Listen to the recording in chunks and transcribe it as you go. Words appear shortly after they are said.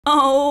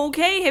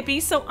Okay,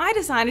 hippie, so I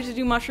decided to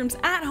do mushrooms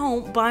at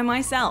home by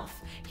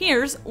myself.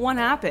 Here's what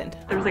happened.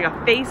 There's like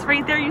a face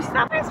right there. You see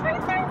that face right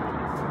there?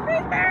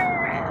 Right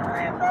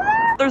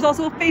there. There's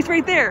also a face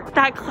right there.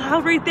 That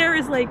cloud right there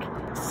is like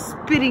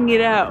spitting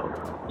it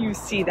out. You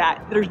see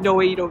that. There's no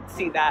way you don't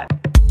see that.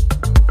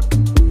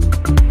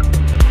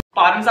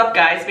 Bottoms up,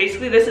 guys.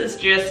 Basically, this is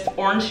just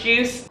orange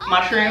juice,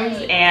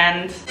 mushrooms,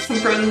 and some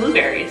frozen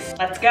blueberries.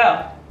 Let's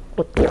go.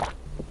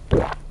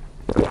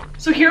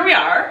 So here we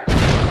are.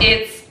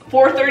 It's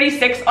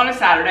 4:36 on a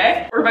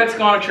Saturday. We're about to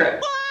go on a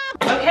trip.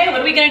 Okay,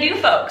 what are we gonna do,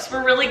 folks?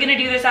 We're really gonna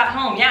do this at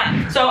home,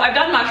 yeah. So I've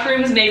done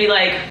mushrooms maybe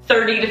like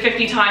 30 to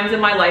 50 times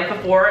in my life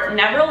before.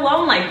 Never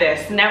alone like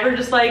this. Never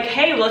just like,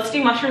 hey, let's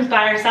do mushrooms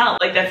by ourselves.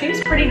 Like, that seems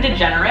pretty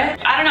degenerate.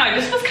 I don't know, I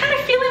just was kind of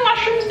feeling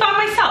mushrooms by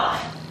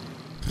myself.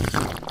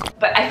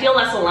 But I feel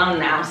less alone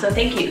now, so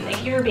thank you.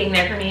 Thank you for being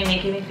there for me and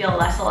making me feel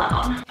less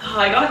alone. Oh,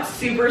 I got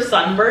super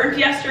sunburned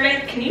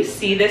yesterday. Can you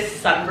see this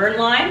sunburn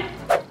line?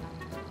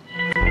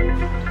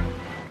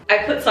 I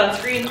put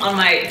sunscreen on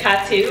my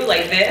tattoo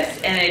like this,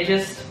 and it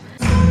just,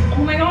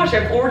 oh my gosh,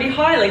 I'm already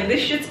high. Like,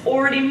 this shit's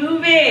already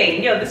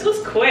moving. Yo, this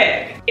was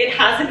quick. It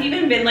hasn't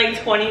even been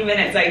like 20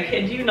 minutes, I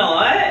kid you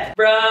not.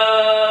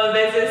 Bro,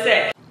 this is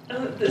sick.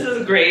 Oh, this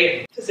is a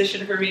great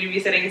position for me to be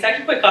sitting. It's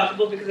actually quite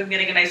comfortable because I'm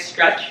getting a nice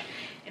stretch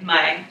in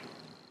my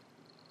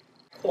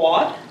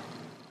quad.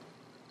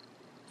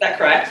 Is that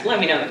correct?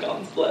 Let me know in the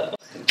comments below.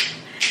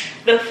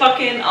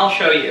 I'll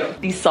show you.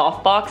 These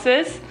soft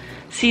boxes,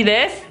 see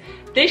this?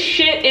 This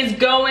shit is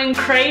going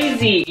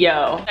crazy,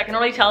 yo. I can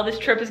already tell this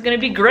trip is gonna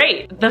be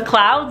great. The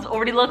clouds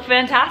already look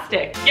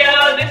fantastic.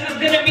 Yo, this is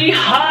gonna be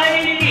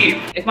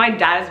hype. If my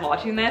dad is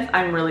watching this,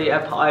 I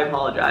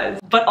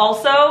apologize. But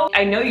also,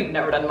 I know you've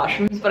never done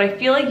mushrooms, but I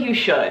feel like you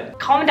should.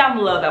 Comment down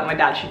below that my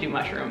dad should do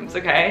mushrooms,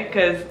 okay?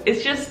 Because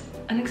it's just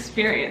an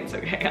experience,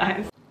 okay,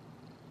 guys?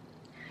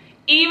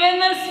 Even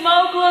the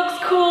smoke looks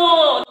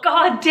cool.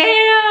 God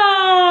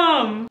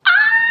damn.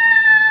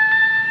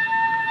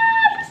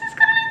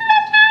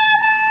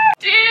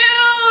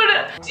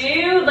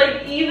 Dude,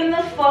 like even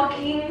my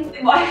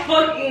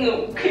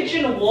fucking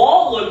kitchen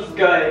wall looks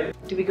good.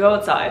 Do we go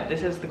outside?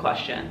 This is the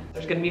question.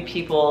 There's gonna be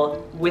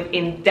people with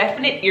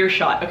indefinite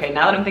earshot. Okay,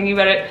 now that I'm thinking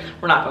about it,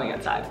 we're not going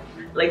outside.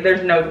 Like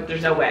there's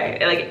no way.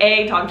 Like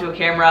A, talking to a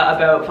camera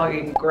about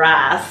fucking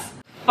grass.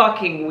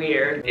 Fucking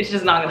weird. It's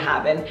just not gonna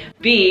happen.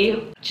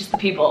 B, just the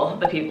people,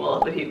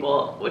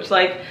 which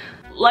like,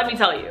 let me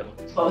tell you.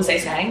 What was I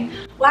saying?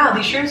 Wow,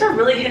 these shrooms are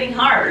really hitting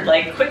hard,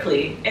 like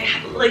quickly.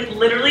 Like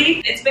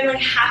literally, it's been like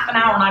half an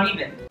hour, not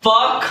even.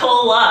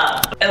 Buckle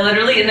up. And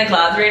literally in the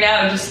clouds right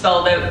now, it just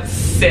spelled out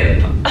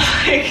simp.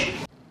 Like,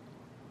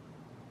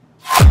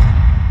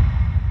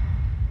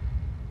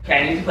 okay,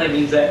 I need to play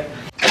music.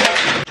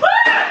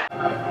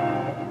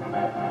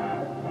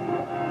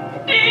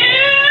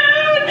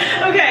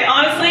 Okay,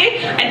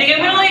 honestly, I think I'm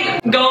gonna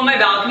like go on my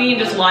balcony and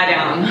just lie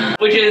down,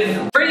 which is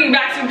bringing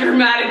back some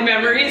dramatic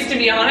memories, to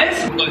be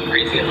honest. I'm going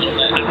crazy a little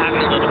bit. I'm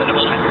having a little bit of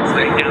a madness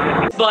right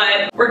now.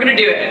 But we're gonna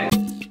do it.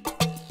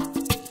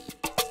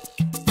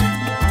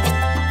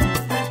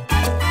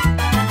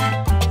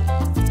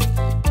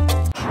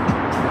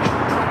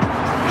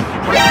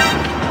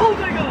 Oh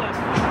my god.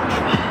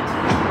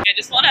 I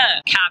just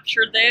wanna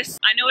capture this.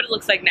 I know what it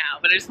looks like now,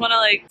 but I just wanna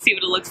like see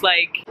what it looks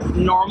like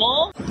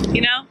normal,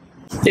 you know?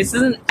 This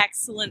is an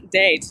excellent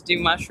day to do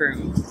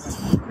mushrooms.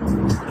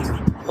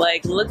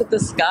 Like, look at the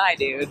sky,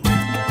 dude.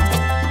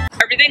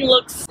 Everything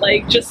looks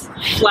like just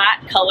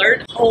flat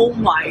colored. Oh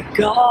my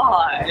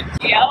god.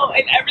 Yo,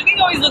 and everything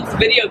always looks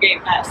video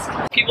game-esque.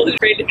 People who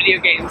created video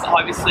games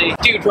obviously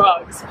do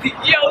drugs.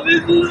 Yo,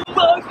 this is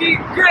fucking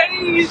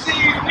crazy.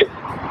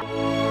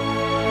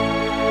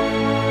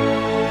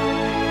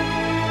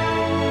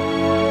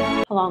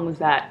 How long was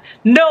that?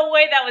 No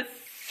way, that was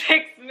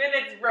 6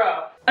 minutes,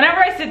 bro. Whenever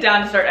I sit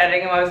down to start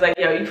editing them, I was like,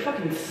 yo, you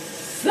fucking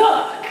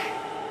suck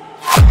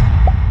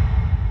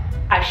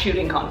at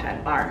shooting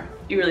content, Mar.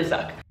 You really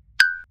suck.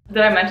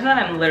 Did I mention that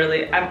I'm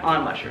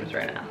on mushrooms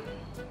right now?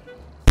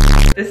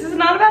 This is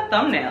not a bad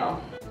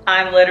thumbnail.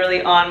 I'm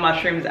literally on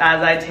mushrooms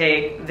as I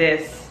take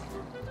this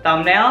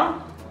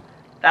thumbnail.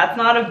 That's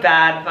not a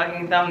bad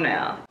fucking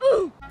thumbnail.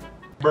 Ooh.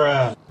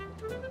 Bruh.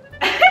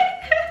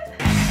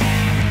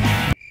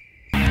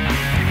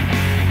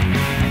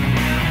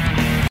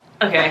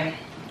 Okay,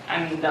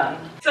 I'm done.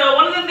 So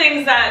one of the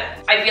things that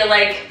I feel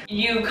like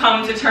you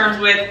come to terms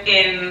with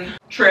in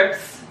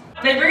trips,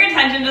 they bring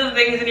attention to the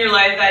things in your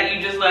life that you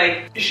just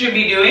like should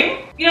be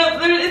doing. You know,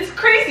 it's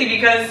crazy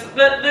because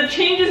the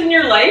changes in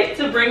your life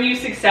to bring you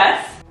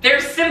success,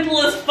 they're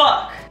simple as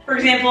fuck. For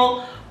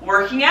example,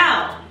 working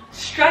out,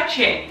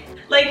 stretching.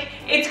 Like,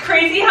 it's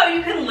crazy how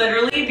you can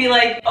literally be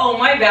like, oh,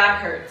 my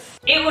back hurts.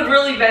 It would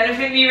really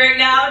benefit me right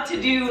now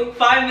to do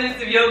 5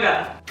 minutes of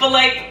yoga. But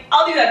like,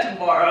 I'll do that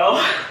tomorrow.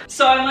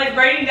 So I'm like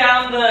writing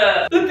down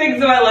the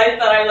things in my life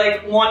that I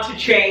like want to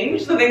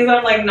change, the things that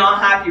I'm like not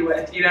happy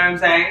with, you know what I'm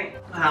saying?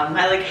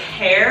 My like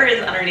hair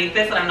is underneath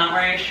this and I'm not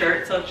wearing a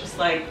shirt, so it's just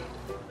like,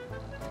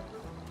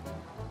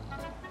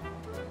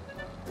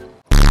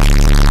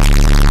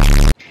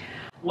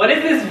 What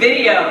is this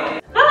video?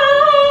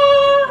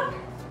 Ah!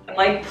 I'm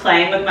like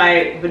playing with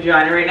my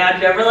vagina right now.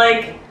 Did you ever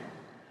like,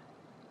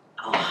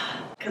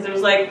 because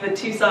there's like the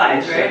two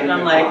sides, right? And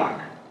I'm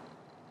like,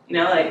 you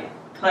know, like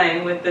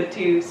playing with the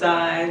two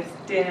sides.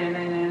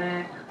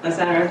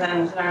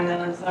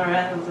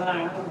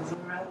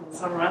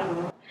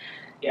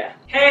 Yeah.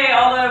 Hey,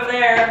 all over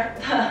there.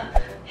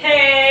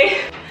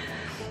 Hey.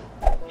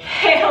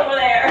 Hey, over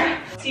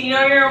there. So you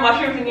know you're a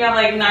mushroom and you have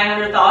like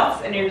 900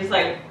 thoughts and you're just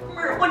like,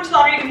 which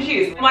thought are you gonna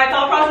choose? My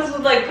thought process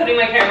was like putting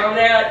my camera over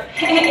there, like,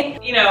 hey.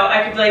 You know,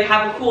 I could like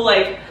have a cool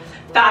like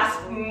fast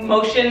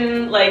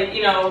motion, like,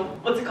 you know,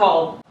 what's it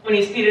called? When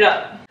you speed it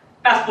up.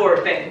 Fast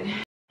forward thing.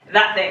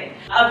 That thing.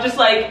 Of just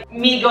like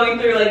me going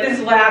through like, this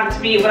is what happened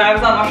to me when I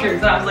was on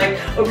mushrooms, and I was like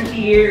over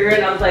here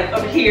and I was like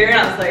over here and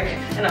I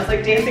was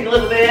like dancing a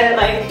little bit,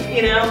 like,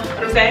 you know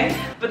what I'm saying?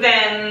 But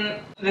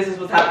then this is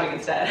what's happening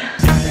instead.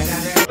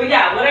 But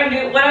yeah,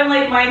 what I'm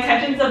like, my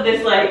intentions of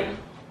this like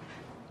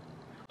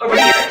over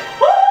here.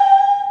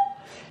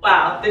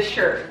 Wow, this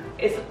shirt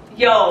is,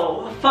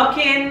 yo,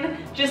 fucking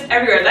just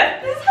everywhere.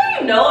 This is how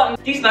you know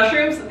these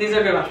mushrooms, these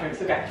are good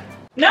mushrooms, okay.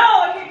 No,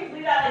 I can't just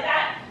leave that like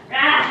that.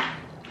 Ah.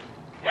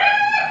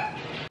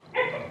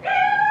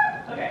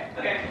 Okay,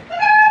 okay.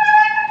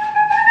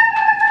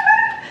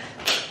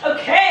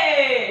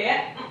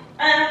 Okay.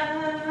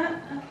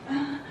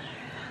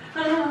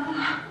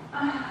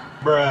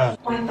 Bruh.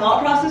 My thought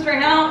process right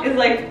now is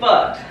like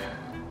fucked.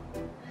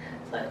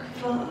 It's like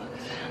fucked.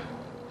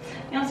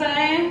 You know what I'm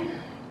saying?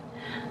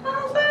 You know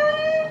what I'm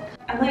saying?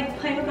 I'm like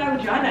playing with my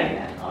vagina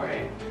again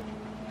already.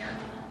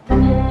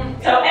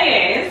 So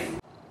anyways,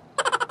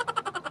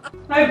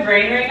 my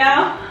brain right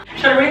now.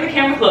 Should I bring the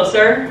camera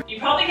closer? You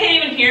probably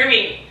can't even hear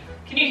me.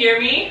 Can you hear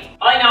me?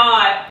 Why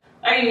not?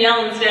 I can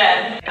yell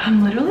instead.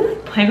 I'm literally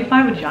like playing with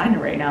my vagina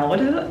right now. What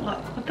is it?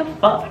 What the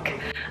fuck?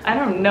 I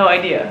have no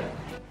idea.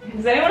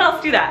 Does anyone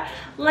else do that?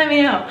 Let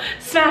me know.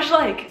 Smash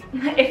like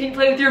if you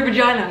play with your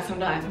vagina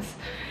sometimes.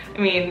 I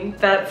mean,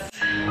 that's...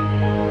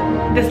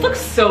 This looks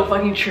so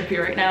fucking trippy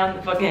right now in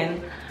the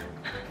fucking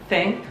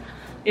thing.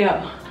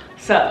 Yo,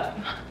 sup.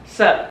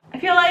 I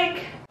feel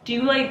like, do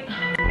you like...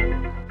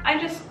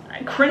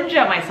 I cringe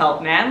at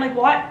myself, man. Like,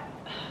 what?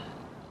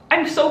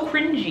 I'm so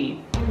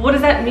cringy. What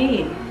does that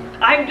mean?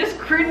 I'm just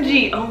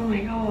cringy. Oh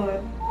my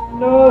god.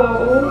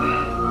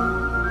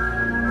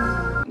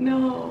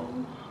 No.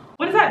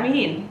 What does that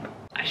mean?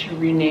 I should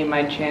rename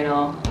my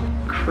channel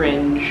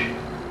Cringe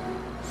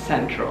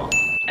Central.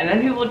 And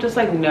then people just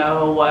like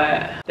know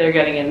what they're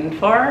getting in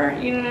for.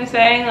 You know what I'm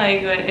saying?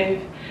 Like,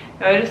 if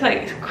I just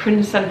like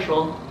Cringe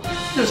Central.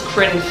 This is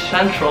Cringe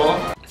Central.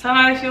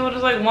 Sometimes people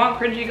just like want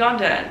cringy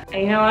content.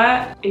 And you know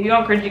what? If you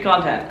want cringy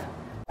content,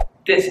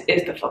 this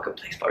is the fucking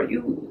place for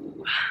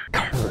you.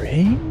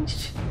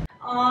 Cringe?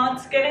 Aw,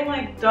 it's getting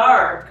like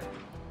dark.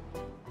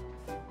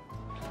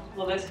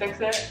 Will this fix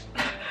it?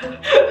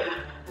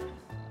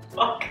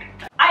 Fuck.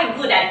 I'm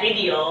good at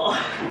video.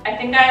 I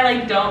think I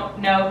like don't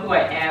know who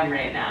I am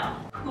right now.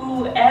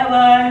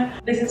 Whoever.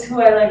 This is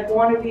who I like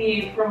want to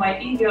be for my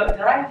ego.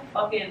 Did I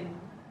fucking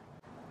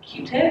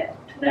Q-tip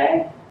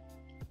today?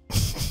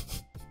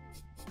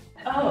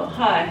 Oh,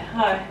 hi,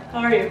 how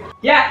are you?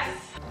 Yes!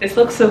 This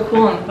looks so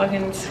cool on the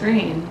fucking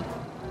screen.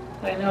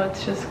 But I know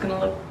it's just gonna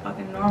look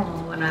fucking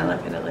normal when I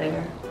look at it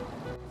later.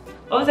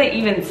 What was I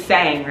even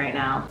saying right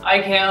now?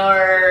 Eye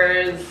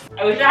cameras.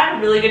 I wish I had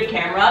a really good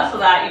camera so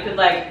that you could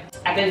like,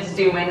 I could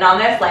zoom in on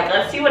this. Like,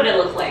 let's see what it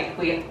looks like.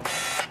 We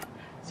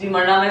zoom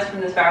in on this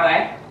from this far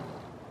away.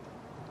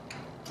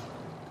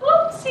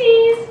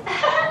 Oopsies.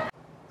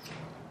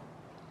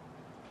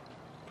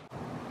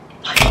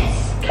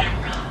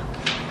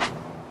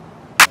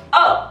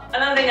 Oh,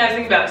 another thing I was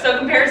thinking about. So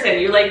comparison,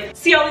 you like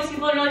see all these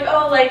people and you're like,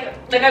 oh, like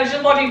I was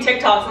just watching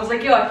TikToks and I was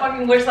like, yo, I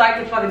fucking wish that I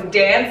could fucking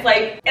dance.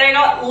 Like, and I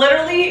got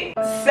literally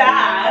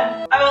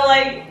sad. I was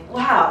like,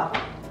 wow,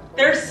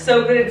 they're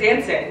so good at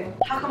dancing.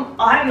 How come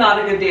I'm not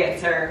a good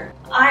dancer?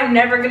 I'm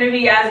never gonna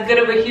be as good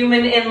of a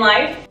human in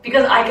life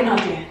because I cannot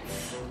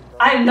dance.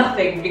 I'm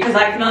nothing because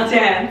I cannot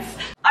dance.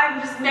 I'm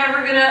just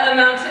never gonna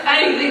amount to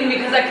anything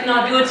because I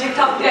cannot do a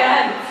TikTok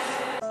dance.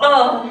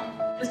 Oh.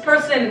 This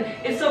person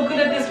is so good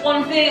at this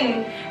one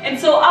thing, and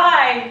so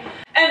I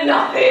am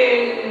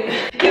nothing.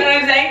 You know what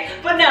I'm saying?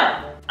 But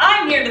no,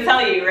 I'm here to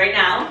tell you right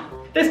now,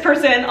 this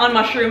person on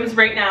mushrooms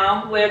right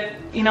now with,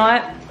 you know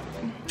what?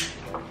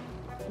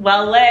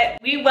 Well lit.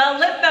 We well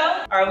lit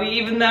though. Are we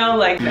even though?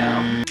 Like,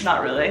 no,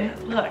 not really.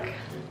 Look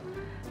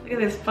at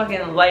this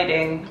fucking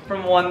lighting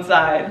from one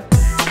side.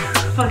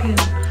 Fucking.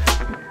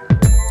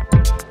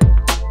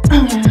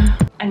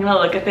 I'm gonna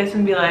look at this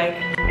and be like,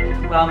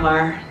 well,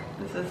 Mar,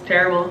 this is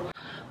terrible.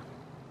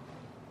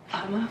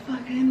 I'm a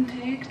fucking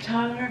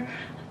TikToker.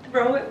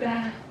 Throw it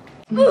back.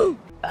 I'm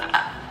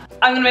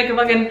gonna make a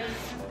fucking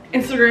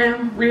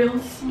Instagram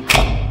reels.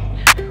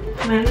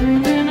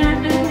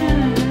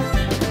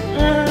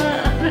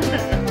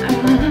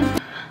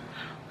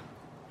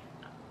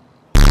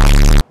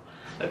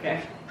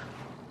 Okay.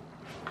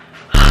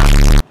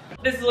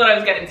 This is what I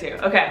was getting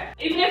to. Okay.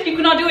 Even if you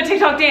cannot do a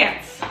TikTok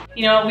dance,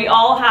 You know, we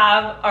all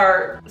have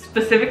our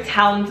specific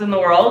talents in the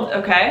world,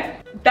 okay?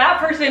 That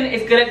person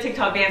is good at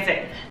TikTok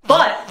dancing,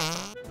 but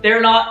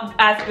they're not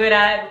as good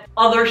at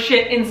other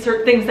shit,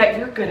 insert things that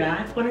you're good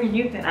at. What are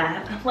you good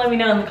at? Let me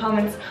know in the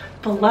comments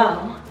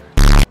below.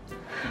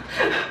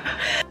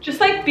 Just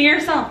like be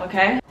yourself,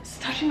 okay? It's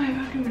touching my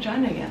fucking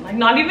vagina again. Like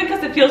not even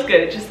because it feels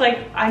good. It's just like,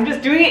 I'm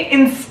just doing it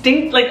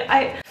instinct.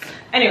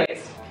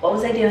 Anyways, what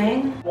was I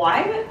doing?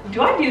 Why?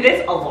 Do I do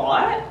this a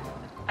lot?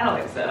 I don't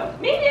think so.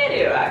 Maybe I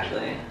do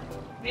actually.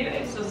 Maybe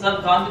it's just a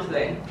subconscious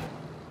thing.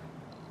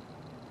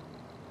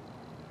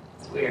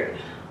 It's weird.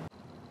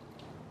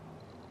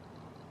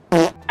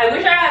 I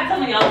wish I had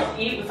something else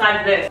to eat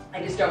besides this.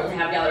 I just don't really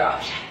have the other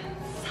options.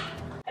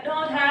 I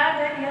don't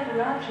have any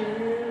other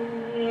options.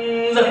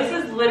 So this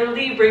is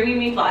literally bringing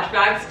me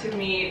flashbacks to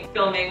me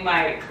filming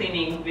my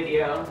cleaning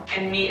video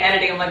and me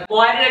editing. I'm like,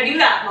 why did I do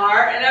that,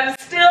 Mar? And I'm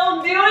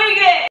still doing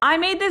it. I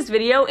made this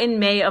video in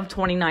May of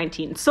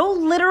 2019. So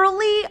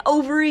literally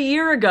over a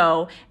year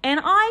ago.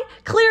 And I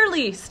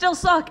clearly still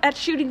suck at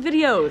shooting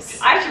videos.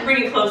 I should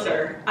bring it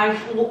closer.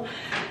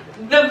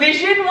 The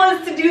vision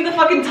was to do the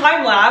fucking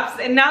time lapse.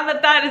 And now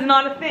that that is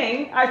not a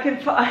thing, I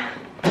can,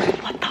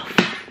 what the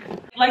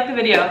fuck? Like the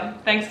video.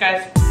 Thanks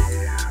guys.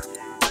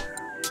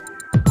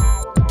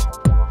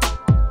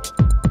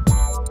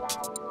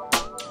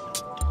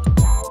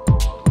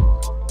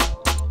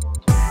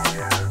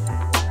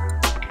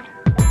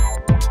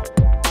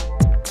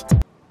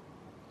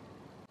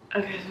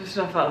 Okay, so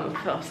stuff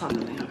felt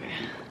something. Okay.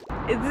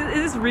 Is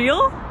this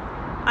real?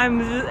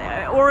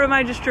 Or am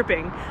I just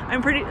tripping?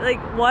 I'm pretty like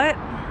what?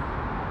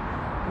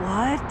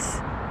 What?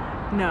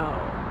 No.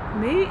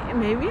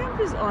 Maybe I'm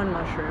just on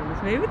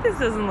mushrooms. Maybe this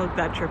doesn't look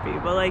that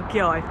trippy, but like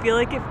yo, I feel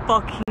like it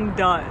fucking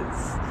does.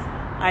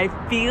 I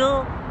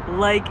feel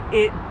like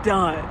it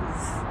does.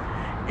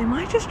 Am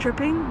I just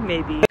tripping?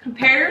 Maybe.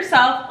 Compare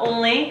yourself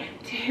only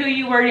to who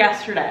you were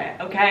yesterday,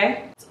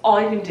 okay? It's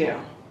all you can do.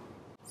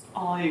 It's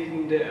all you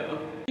can do.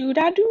 Do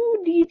da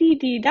do dee dee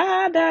dee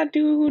da da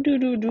do do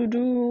do do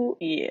do.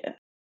 Yeah.